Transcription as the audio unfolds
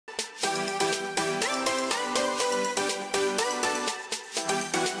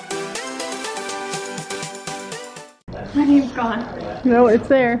My name's gone. No, it's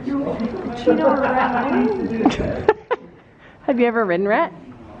there. Do you know where we're at? Have you ever ridden Rhett?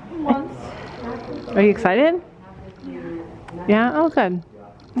 Once. Are you excited? Yeah? Oh, good.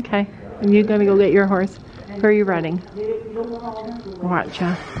 Okay. And you're gonna go get your horse. Where are you riding?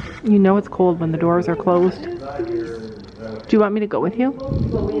 Watcha. You know it's cold when the doors are closed. Do you want me to go with you?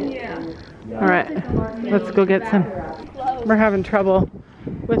 Yeah. Alright. Let's go get some. We're having trouble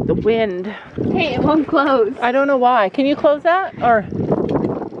with the wind. Hey, it won't close. I don't know why. Can you close that? Or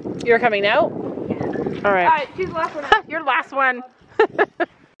you're coming out? Alright. Alright, choose the last one. Your last one.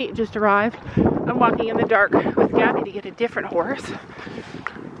 Just arrived. I'm walking in the dark with Gabby to get a different horse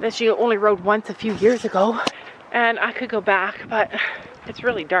that she only rode once a few years ago. And I could go back, but it's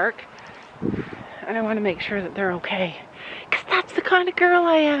really dark. And I want to make sure that they're okay. Because that's the kind of girl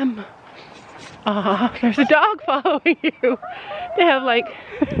I am. There's a dog following you. They have like...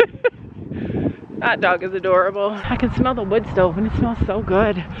 That dog is adorable. I can smell the wood stove and it smells so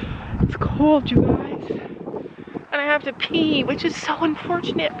good. It's cold, you guys. And I have to pee, which is so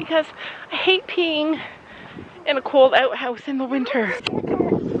unfortunate because I hate peeing in a cold outhouse in the winter.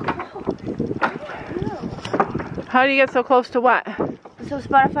 How do you get so close to what? So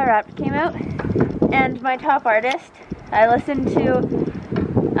Spotify Wrapped came out, and my top artist, I listened to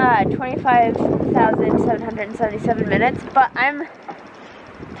 25,777 minutes, but I'm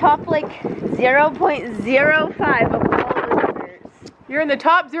top like 0.05 of all listeners. You're in the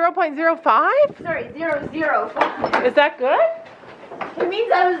top 0.05? Sorry, 0.05. Is that good? It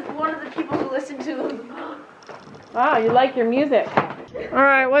means I was one of the people who listened to them. Wow, you like your music. All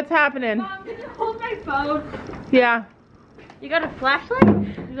right, what's happening? Mom, can you hold my phone? Yeah. You got a flashlight?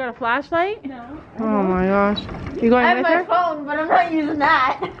 You got a flashlight? No. Oh my gosh. You going I have with my her? phone, but I'm not using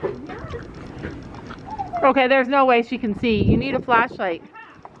that. Okay, there's no way she can see. You need a flashlight.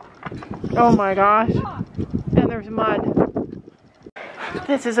 Oh my gosh. And there's mud.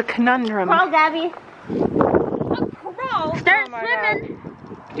 This is a conundrum. Crawl, Gabby. Crawl. Start Oh my swimming.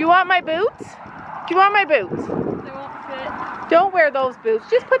 Do you want my boots? Do you want my boots? They won't fit. Don't wear those boots.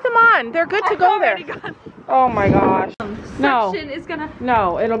 Just put them on. They're good to go there. Oh my gosh. No. Suction is gonna...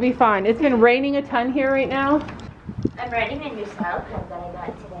 No, it'll be fine. It's been raining a ton here right now. I'm writing a new saddle pad that I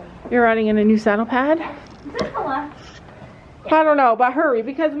got today. You're riding in a new saddle pad? Is that the one? I don't know, but hurry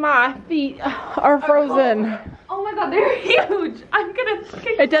because my feet are frozen. Oh my god, they're huge. I'm gonna...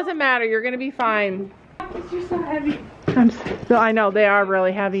 It doesn't matter. You're going to be fine. You're so heavy. I know, they are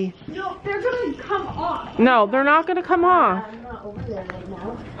really heavy. No, they're gonna come off. No, they're not going to come off. I'm not over there right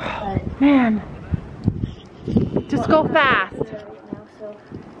now, but... Man. Just go fast.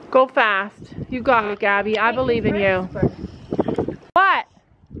 Go fast. You got it, Gabby. I believe in you. What?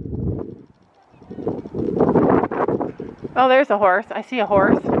 Oh, there's a horse. I see a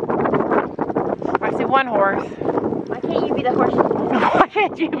horse. I see one horse. Why can't you be the horse? Why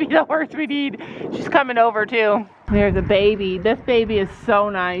can't you be the horse we need? She's coming over too. There's a baby. This baby is so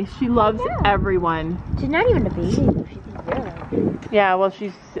nice. She loves everyone. She's not even a baby, though. She's a girl. Yeah, well,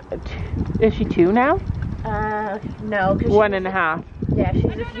 is she 2 now? No. 1.5. Yeah, she's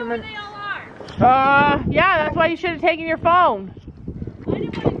a human. Yeah, that's why you should have taken your phone.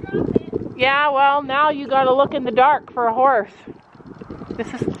 Yeah, well, now you gotta look in the dark for a horse. This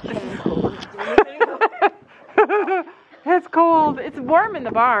is It's cold. It's warm in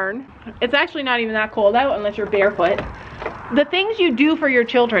the barn. It's actually not even that cold out unless you're barefoot. The things you do for your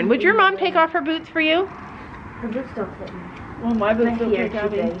children. Would your mom take off her boots for you? Her boots don't fit me. Oh, my boots don't Here, fit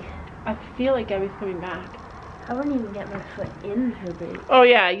Gabby. today. I feel like Gabby's coming back. I wouldn't even get my foot in her boot. Oh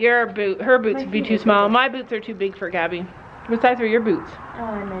yeah, her boots would be too small. My boots are too big for Gabby. What size are your boots?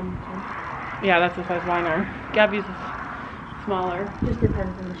 And then Yeah, that's the size mine are. Gabby's is smaller. just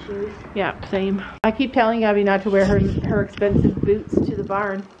depends on the shoes. Yeah, same. I keep telling Gabby not to wear her expensive boots to the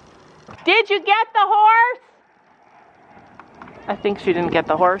barn. Did you get the horse? I think she didn't get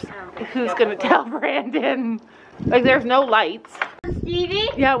the horse. Who's gonna tell Brandon? Like, there's no lights. Stevie?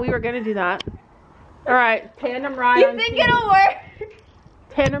 Yeah, we were gonna do that. All right, tandem ride. You on think Stevie. it'll work?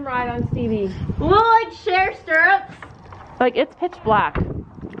 Tandem ride on Stevie. We'll like share stirrups. Like, it's pitch black.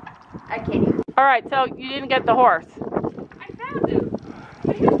 I can't even. All right, so you didn't get the horse. I found him.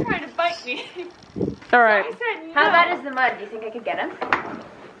 He was trying to bite me. All right. I said no. How bad is the mud? Do you think I could get him?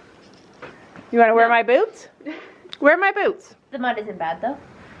 You want to wear my boots? Wear my boots. The mud isn't bad though.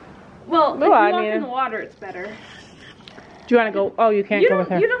 Well, if you I walk mean- in the water, it's better. Do you want to go? Oh, you can't go with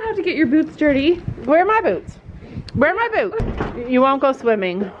her. You don't have to get your boots dirty. Wear my boots. Wear my boots. You won't go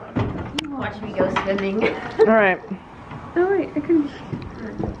swimming. Watch me go swimming. All right. Oh wait, I can.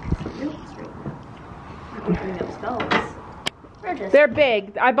 or just? They're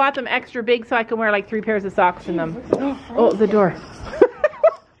big. I bought them extra big so I can wear like 3 pairs of socks in them. Oh, the door.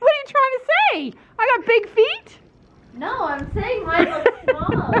 What are you trying to say? I got big feet? No, I'm saying mine look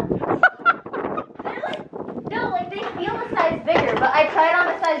small. No, like they feel a size bigger, but I tried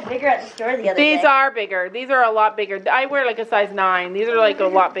on a size bigger at the store the other day. These are bigger. These are a lot bigger. I wear like a size 9. These are like a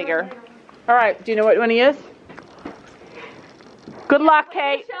lot bigger. All right, do you know what one he is? Good luck,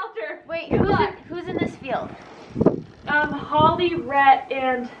 Kate. Shelter. Wait, who's in this field? Holly, Rhett,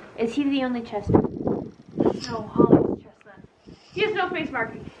 and Is he the only chestnut? no, Holly's chestnut. He has no face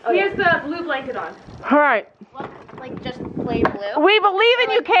marking. Oh, He yeah. has the blue blanket on. All right. What, like just plain blue? We believe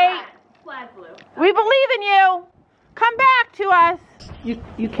in you, Kate. Plaid blue. We believe in you. Come back to us.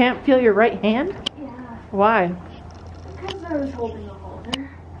 You can't feel your right hand? Yeah. Why? Because I was holding a holder.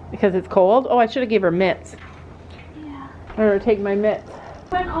 Because it's cold? Oh, I should have gave her mitts. Yeah. I'm going to take my mitts.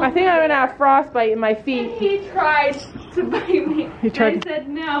 I think I'm going to have frostbite in my And feet. he tried to bite me. He tried and I said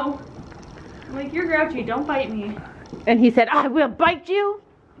no. I'm like, you're grouchy, don't bite me. And he said, I will bite you.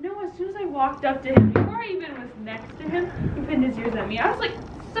 No, as soon as I walked up to him, before I even was next to him, he pinned his ears at me. I was like,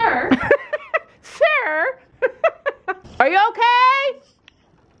 sir. Sir? Are you okay?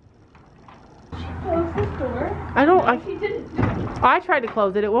 Close the door. I don't, He didn't do it. I tried to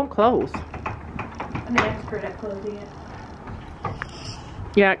close it. It won't close. I'm an expert at closing it.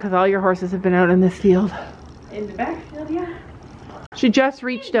 Yeah, because all your horses have been out in this field. In the backfield, yeah. She just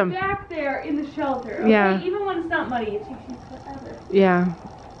reached him. Back there in the shelter. Okay? Yeah. Even when it's not muddy, it takes you forever. Yeah.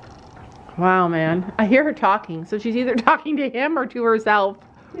 Wow, man. I hear her talking. So she's either talking to him or to herself.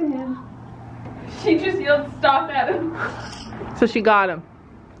 To him. She just yelled stop at him. So she got him.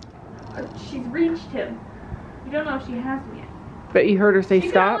 She's reached him. You don't know if she has him yet. But you heard her say She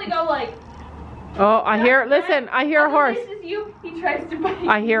stop? can only go like. Oh, I hear, listen, I hear a horse. This is you. He tries to bite.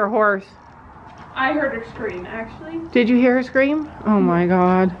 I hear a horse. I heard her scream, actually. Did you hear her scream? Oh my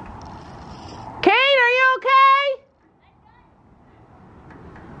God. Kate, are you okay?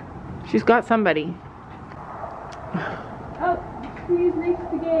 She's got somebody. Oh, please reach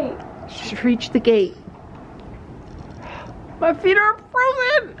the gate. She's reached the gate. My feet are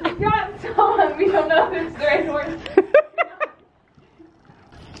frozen. I got someone. We don't know if it's the right horse.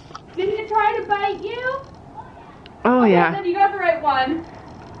 Did he try to bite you? Oh yeah. Then you got the right one.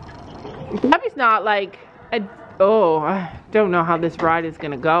 Gabby's not like, I don't know how this ride is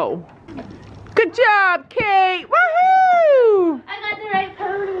gonna go. Good job, Kate. Woohoo! I got the right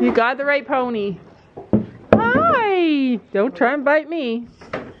pony. You got the right pony. Hi. Don't try and bite me.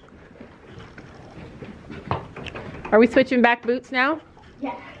 Are we switching back boots now?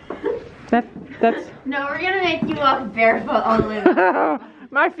 Yeah. That's. No, we're gonna make you walk barefoot all the way back.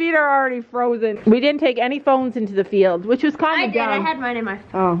 My feet are already frozen. We didn't take any phones into the field, which was kind I of did. dumb. I had mine in my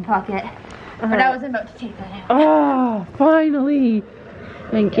Oh. pocket, but I wasn't about to take that out. Oh, finally.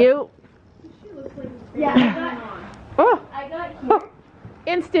 Thank you. Yeah, Oh, I got oh,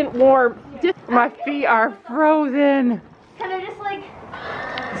 instant warmth. My feet are frozen. Can I just like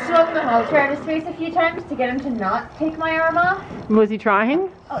swung the halter at his face a few times to get him to not take my arm off? Was he trying?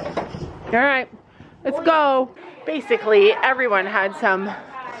 Oh yeah. All right, let's go. Basically, everyone had some.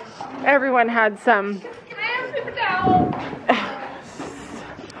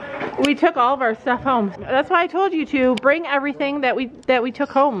 We took all of our stuff home. That's why I told you to bring everything that we took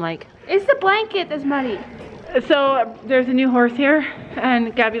home. Like, It's the blanket that's muddy. so there's a new horse here,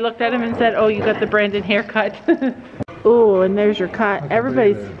 and Gabby looked at him and said, "Oh, you got the Brandon haircut." Oh, and there's your cut.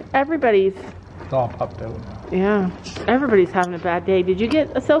 Everybody's. It's all popped out now. Yeah, everybody's having a bad day. Did you get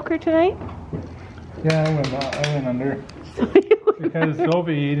a silker tonight? Yeah, I went under. Because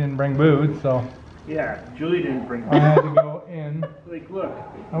Sophie didn't bring boots, so Yeah, Julie didn't bring I had to go in. Like, look.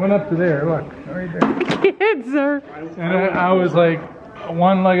 I went up to there, look, right there. Kids are. And I was like,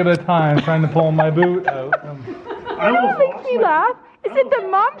 one leg at a time, trying to pull my boot out. I almost lost You my... laugh. It's that the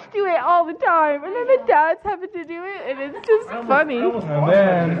moms do it all the time, and then the dads having to do it, and it's just funny. I almost And lost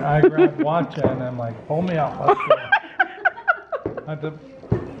then my... I grabbed Watcha and I'm like, pull me out. Let's go. I had to,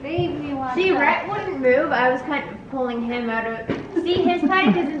 See, Rhett wouldn't move. I was kind of pulling him out of. See, his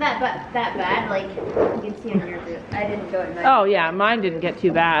panic isn't that bad. Like you can see on your boot. I didn't go in my. Oh yeah, mine didn't get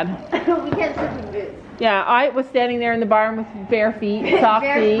too bad. We can't switch in boots. Yeah, I was standing there in the barn with bare feet, soft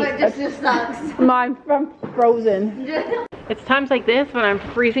Barefoot, feet. just sucks. Mine from frozen. It's times like this when I'm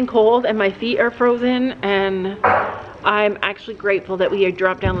freezing cold and my feet are frozen, and I'm actually grateful that we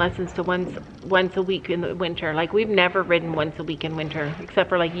dropped down lessons to once a week in the winter. Like, we've never ridden once a week in winter, except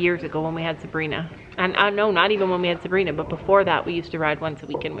for like years ago when we had Sabrina. And no, not even when we had Sabrina, but before that we used to ride once a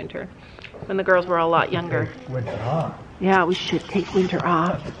week in winter when the girls were a lot younger. winter off. Yeah, we should take winter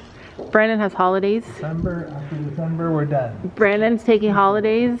off. Brandon has holidays. December, after December, we're done. Brandon's taking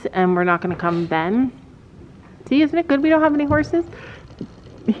holidays and we're not going to come then. See, isn't it good we don't have any horses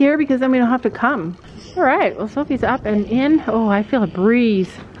here because then we don't have to come. All right, well, Sophie's up and in. Oh, I feel a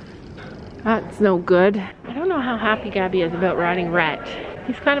breeze. That's no good. I don't know how happy Gabby is about riding Rhett.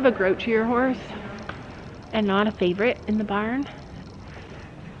 He's kind of a grouchier horse and not a favorite in the barn.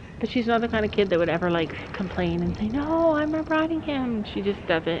 But she's not the kind of kid that would ever like complain and say, no, I'm not riding him. She just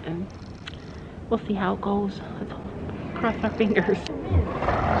does it and we'll see how it goes. Let's cross our fingers.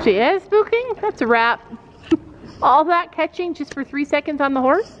 She is spooking? That's a wrap. All that catching just for 3 seconds on the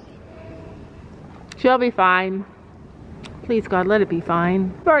horse? She'll be fine. Please God, let it be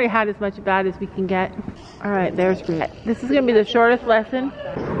fine. We've already had as much bad as we can get. All right, there's Rhett. This is gonna be the shortest lesson.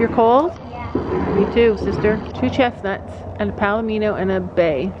 You're cold? Yeah. Me too, sister. 2 chestnuts and a palomino and a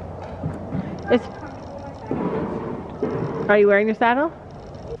bay. Are you wearing your saddle?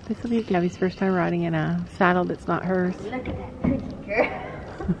 This will be Gabby's first time riding in a saddle that's not hers. Look at that pretty girl.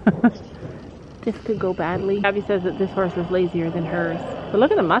 This could go badly. Gabby says that this horse is lazier than hers. But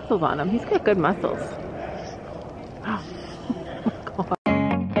look at the muscles on him. He's got good muscles. Oh, God.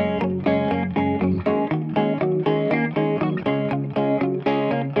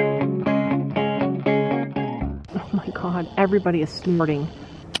 Oh my God, everybody is snorting.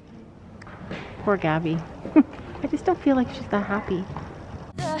 Poor Gabby. I just don't feel like she's that happy.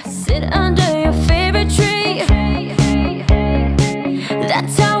 Sit under your favorite tree.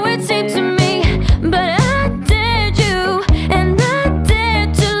 That's how it seemed to me. But I dared you, and I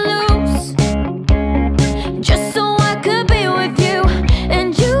dared to lose, just so I could be with you.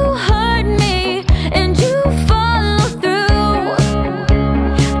 And you hurt me, and you followed through.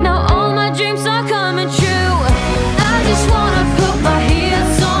 Now all my dreams are coming true. I just wanna put my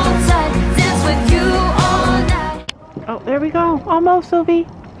heels on tight, dance with you all night. Oh, there we go. Almost, Sophie.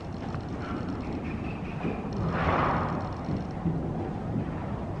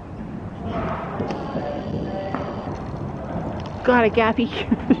 Got it, Gabby.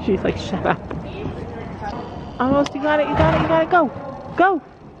 She's like, shut up. Almost, you got it, you got it, you got it. Go, go.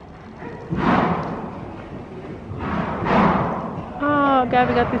 Oh,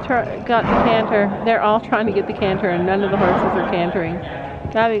 Gabby got the canter. They're all trying to get the canter, and none of the horses are cantering.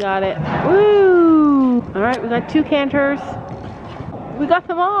 Gabby got it. Woo! All right, we got 2 canters. We got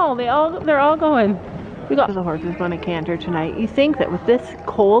them all. They're all going. We got the horses going to canter tonight. You think that with this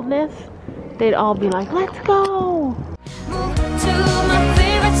coldness, they'd all be like, let's go. To my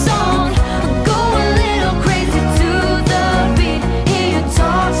favorite song, go a little crazy to the beat. Hear you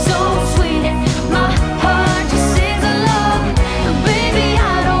talk so sweet, my heart just sings along. Baby, I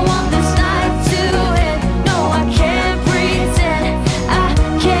don't want this night to end. No, I can't pretend, I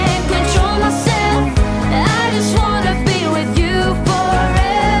can't control myself. I just wanna be with you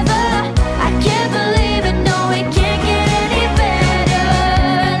forever. I can't believe it, no, it can't get any better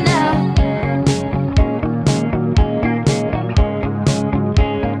now.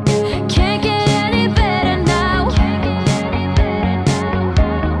 Can't get any better now.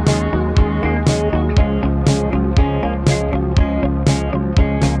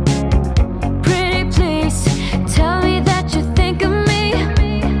 Pretty please, tell me that you think of me,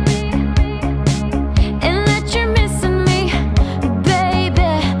 and that you're missing me.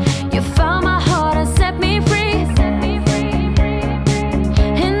 Baby, you found my heart and set me free.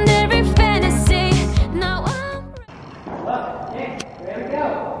 In every fantasy, now I'm Okay, there we go.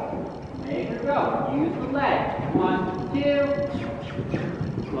 Make her go. Use the leg. 1,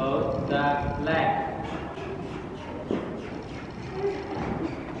 2. Close the leg.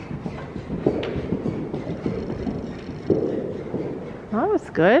 That was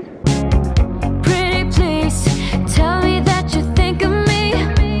good. pretty please, tell me that you think of me,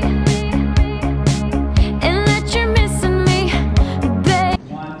 and that you're missing me. Baby,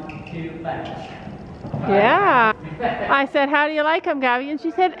 1, 2, leg. Yeah. I said, how do you like him, Gabby? And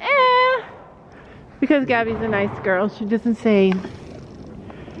she said, eh. Because Gabby's a nice girl. She doesn't say.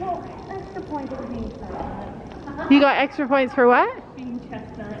 Well, that's the point of being You got extra points for what? Being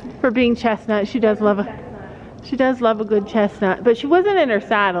chestnut. For being chestnut. She does love a good chestnut. But she wasn't in her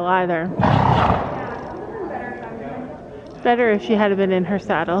saddle either. Better if she had been in her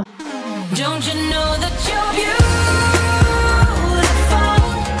saddle. don't you know